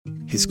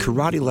His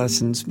karate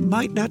lessons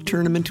might not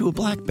turn him into a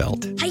black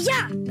belt.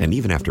 Hi-ya! And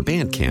even after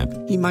band camp,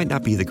 he might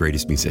not be the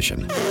greatest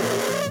musician.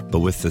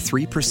 But with the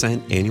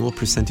 3% annual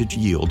percentage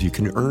yield you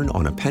can earn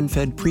on a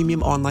PenFed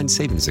premium online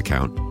savings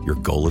account, your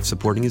goal of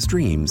supporting his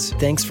dreams...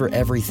 Thanks for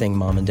everything,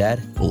 Mom and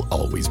Dad. ...will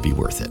always be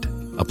worth it.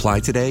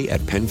 Apply today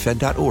at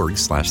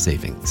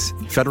PenFed.org/savings.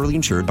 Federally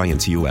insured by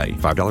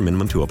NCUA. $5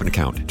 minimum to open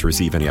account. To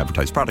receive any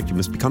advertised product, you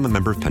must become a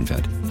member of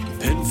PenFed.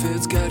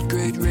 PenFed's got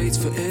great rates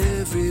for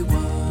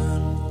everyone.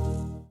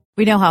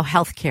 We know how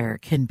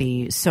healthcare can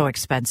be so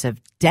expensive.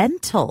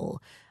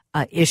 Dental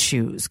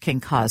issues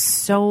can cause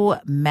so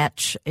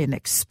much in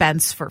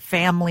expense for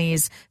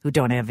families who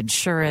don't have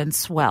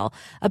insurance. Well,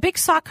 a big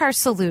Sawkar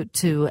salute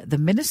to the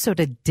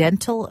Minnesota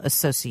Dental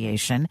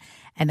Association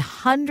and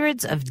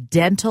hundreds of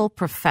dental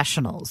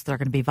professionals. They're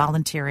going to be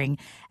volunteering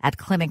at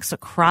clinics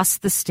across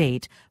the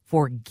state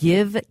for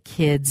Give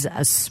Kids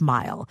a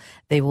Smile.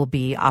 They will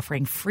be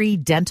offering free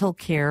dental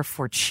care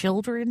for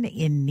children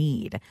in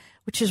need,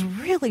 which is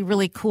really,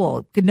 really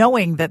cool,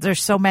 knowing that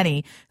there's so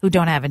many who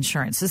don't have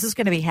insurance. This is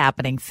going to be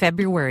happening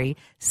February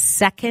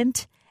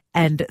 2nd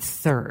and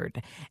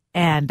 3rd.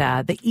 And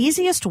the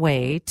easiest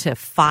way to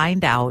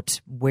find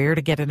out where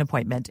to get an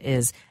appointment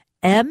is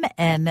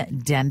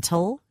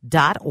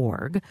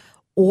mndental.org,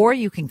 or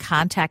you can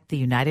contact the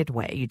United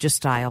Way. You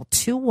just dial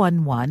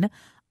 211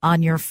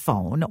 on your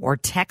phone or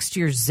text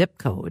your zip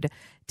code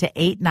to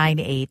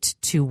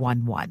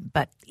 898-211.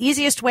 But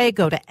easiest way,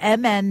 go to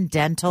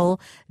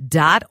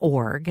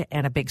mndental.org.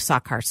 And a big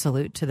Sawkar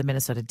salute to the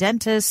Minnesota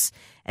dentists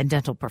and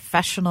dental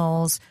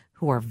professionals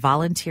who are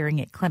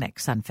volunteering at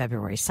clinics on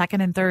February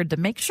 2nd and 3rd to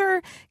make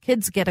sure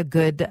kids get a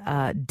good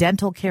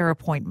dental care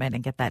appointment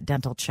and get that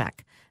dental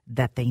check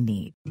that they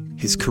need.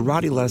 His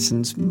karate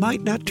lessons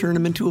might not turn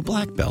him into a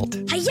black belt.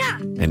 Hi-ya!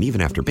 And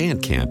even after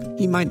band camp,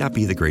 he might not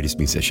be the greatest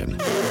musician.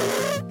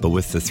 But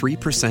with the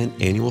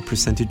 3% annual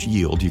percentage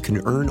yield you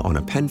can earn on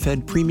a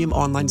PenFed premium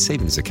online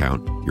savings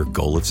account, your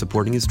goal of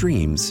supporting his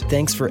dreams...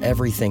 Thanks for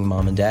everything,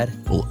 Mom and Dad.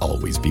 ...will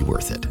always be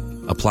worth it.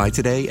 Apply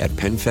today at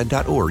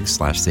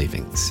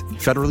PenFed.org/savings.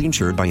 Federally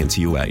insured by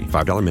NCUA.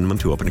 $5 minimum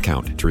to open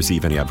account. To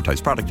receive any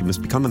advertised product, you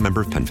must become a member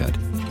of PenFed.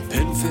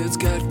 PenFed's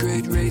got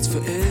great rates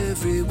for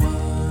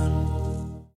everyone.